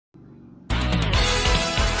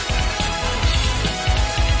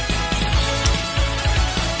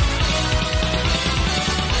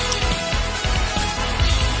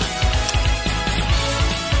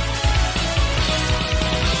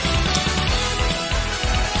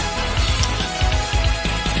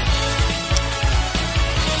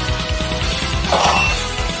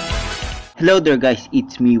Hello there guys,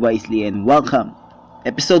 it's me Wisely and welcome.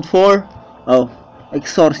 Episode 4 of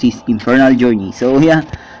Exorcist Infernal Journey. So yeah,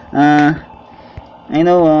 uh, I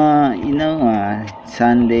know,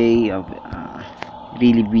 Sunday of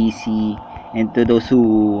really busy, and to those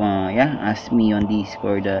who asked me on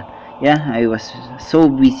Discord, I was so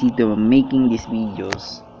busy to making these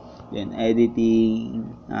videos, then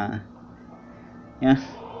editing, yeah,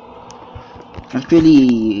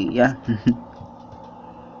 actually, yeah.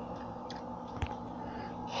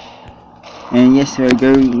 And yes, we're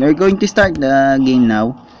going to start the game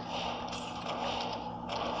now.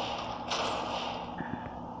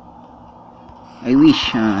 I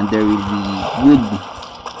wish there will be good.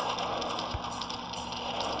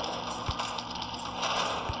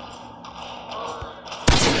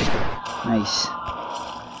 Nice.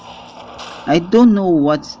 I don't know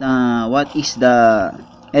what is the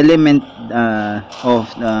element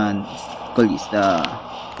of the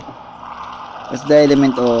what's the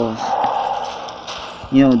element of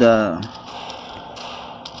the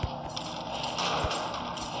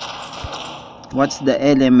what's the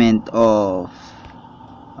element of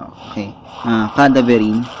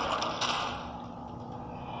cadaverine.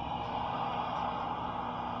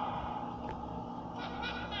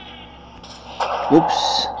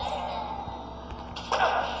 Oops.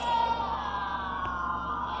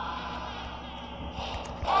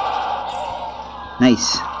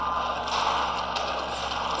 Nice.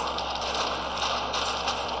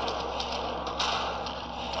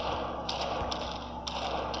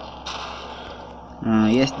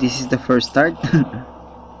 Yes, this is the first start.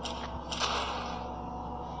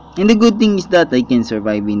 And the good thing is that I can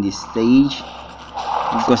survive in this stage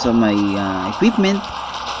because of my equipment.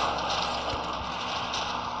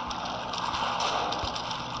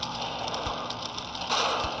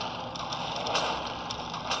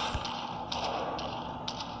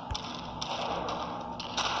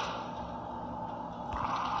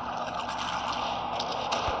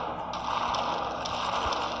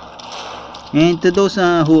 And to those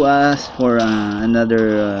who asked for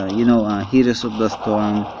another, Heroes of the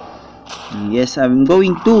Storm, yes, I'm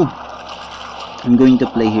going to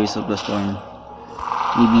play Heroes of the Storm.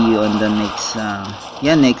 Maybe on the next,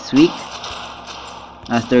 next week.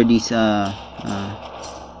 After this, after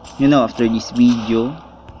this video,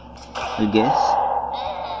 I guess.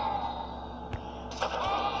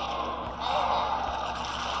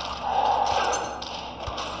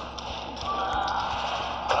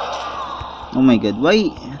 Oh my god,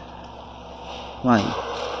 why?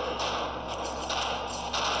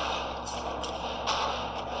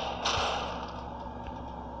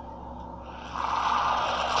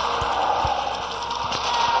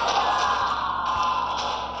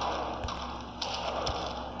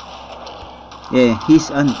 Yeah, he's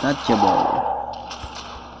untouchable.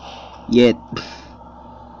 Yet.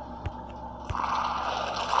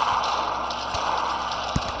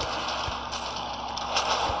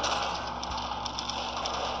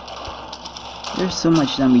 There's so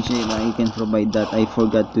much damage I can provide that I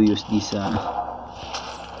forgot to use this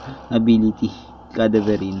ability,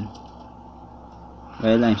 Cadaverine.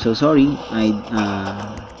 Well, I'm so sorry. I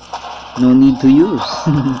no need to use.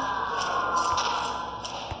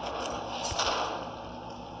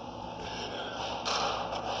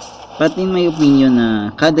 But in my opinion,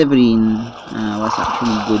 Cadaverine was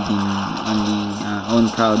actually good in on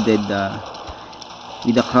crowded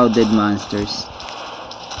with the crowded monsters.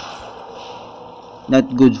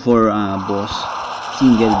 Not good for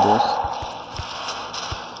single boss.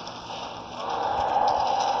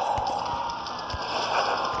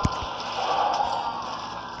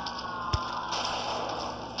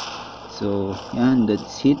 So yeah,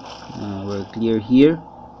 that's it. We're clear here.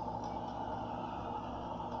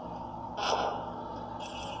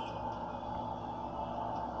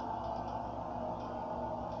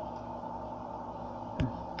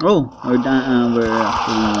 Oh, we're done. We're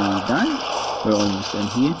actually done. We're almost done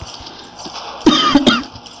here.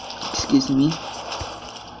 Excuse me.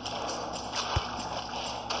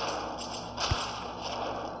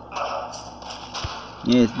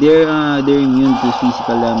 Yes, they're immune to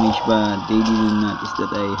physical damage, but they didn't notice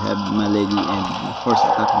that I have melee and force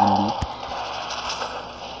attack only,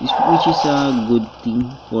 which is a good thing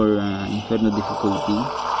for Inferno difficulty.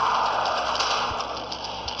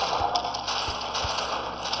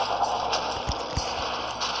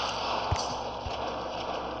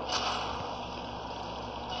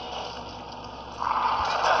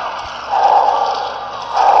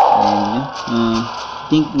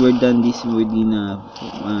 I think we're done this within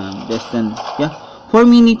less than 4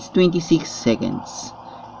 minutes 26 seconds.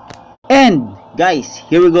 And guys,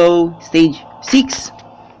 here we go, stage 6.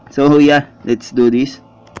 So yeah, let's do this.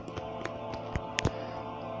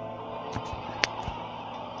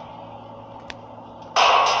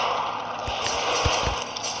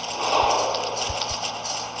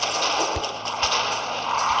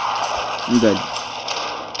 Good.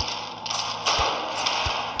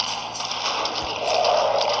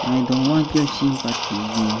 I don't want your sympathy.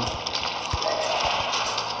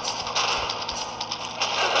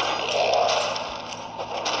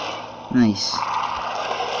 Nice.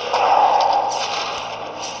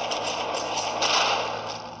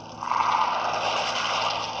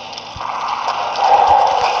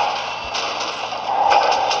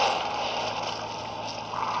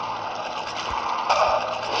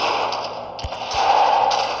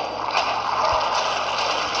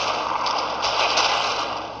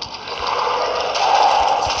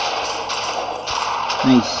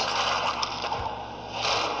 Nice.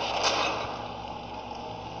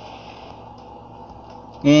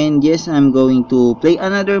 And yes, I'm going to play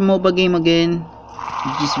another MOBA game again,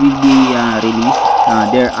 which is will be released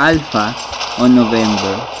their alpha on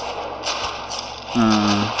November.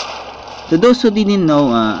 To those who didn't know,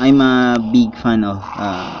 I'm a big fan of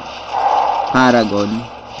Paragon.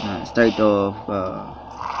 Start of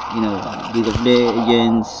League of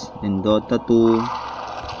Legends, then Dota 2,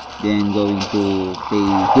 then going to play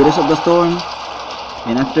Heroes of the Storm,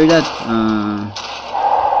 and after that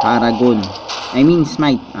Paragon, I mean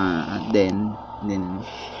Smite, then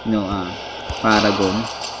Paragon.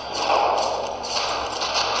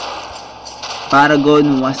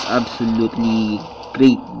 Paragon was absolutely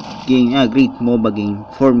great game, great MOBA game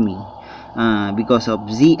for me, because of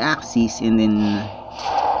Z-axis, and then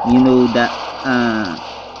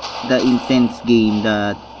the intense game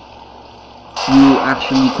that you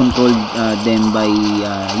actually control them by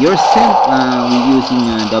yourself using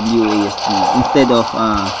WASD instead of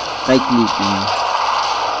right clicking.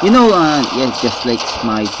 Yeah, just like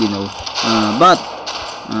Smite, but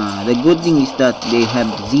the good thing is that they have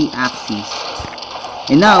Z-axis,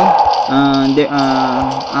 and now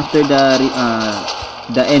after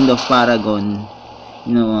the end of Paragon,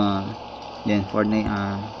 then Fortnite,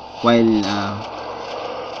 while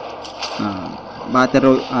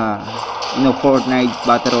Fortnite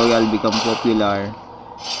Battle Royale become popular,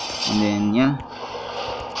 and then yeah,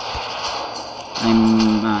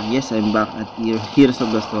 I'm back at Heroes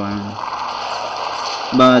of the Storm.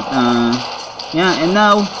 But yeah, and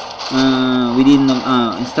now within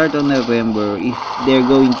start on November, if they're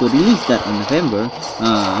going to release that in November,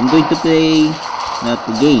 I'm going to play that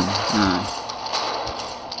game,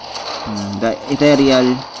 the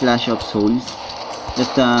Ethereal Clash of Souls.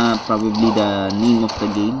 That's probably the name of the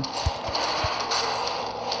game.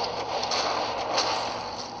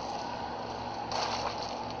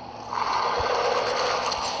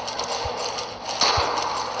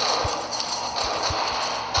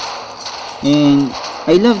 And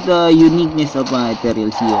I love the uniqueness of Ethereal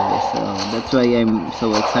COS, so that's why I'm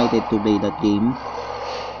so excited to play that game.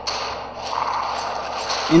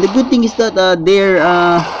 And the good thing is that they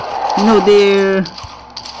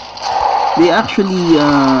actually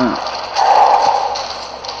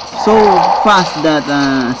so fast, that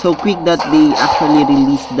so quick, that they actually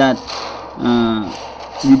released that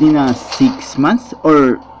within 6 months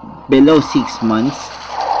or below 6 months,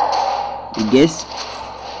 I guess.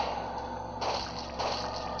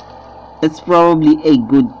 It's probably a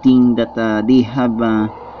good thing that they have a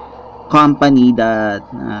company that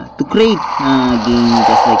to create a game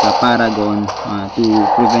just like a Paragon, to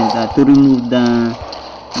prevent to remove the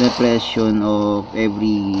depression of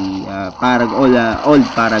every all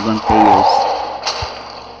Paragon players.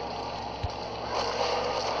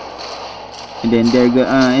 And then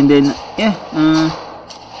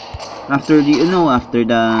after the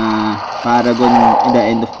Paragon, at the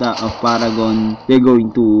end of Paragon, they're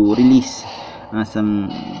going to release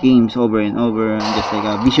some games over and over, just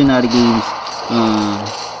like visionary games,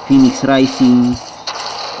 Phoenix Rising,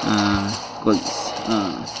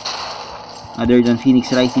 other than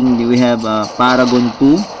Phoenix Rising, we have Paragon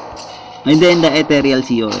 2, and then the Ethereal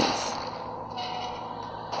COS.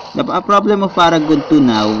 The problem of Paragon 2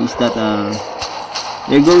 now is that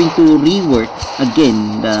they're going to rework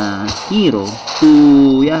again the hero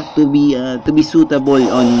to be suitable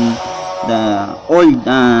on the old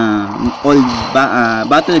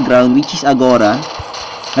battleground, which is Agora,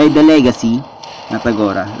 the Legacy, not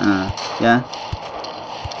Agora. Yeah.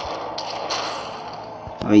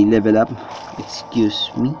 Okay, level up.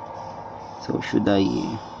 Excuse me. So should I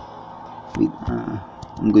wait?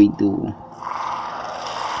 I'm going to.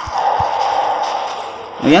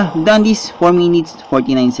 Oh yeah, done this 4 minutes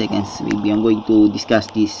 49 seconds. Maybe I'm going to discuss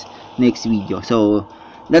this next video. So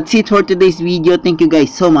that's it for today's video. Thank you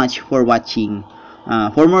guys so much for watching.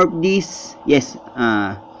 For more of this, yes,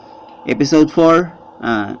 episode 4,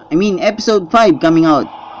 episode 5 coming out.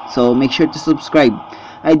 So make sure to subscribe.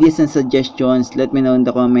 Ideas and suggestions, let me know in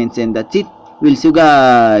the comments. And that's it. We'll see you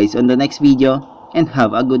guys on the next video. And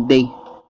have a good day.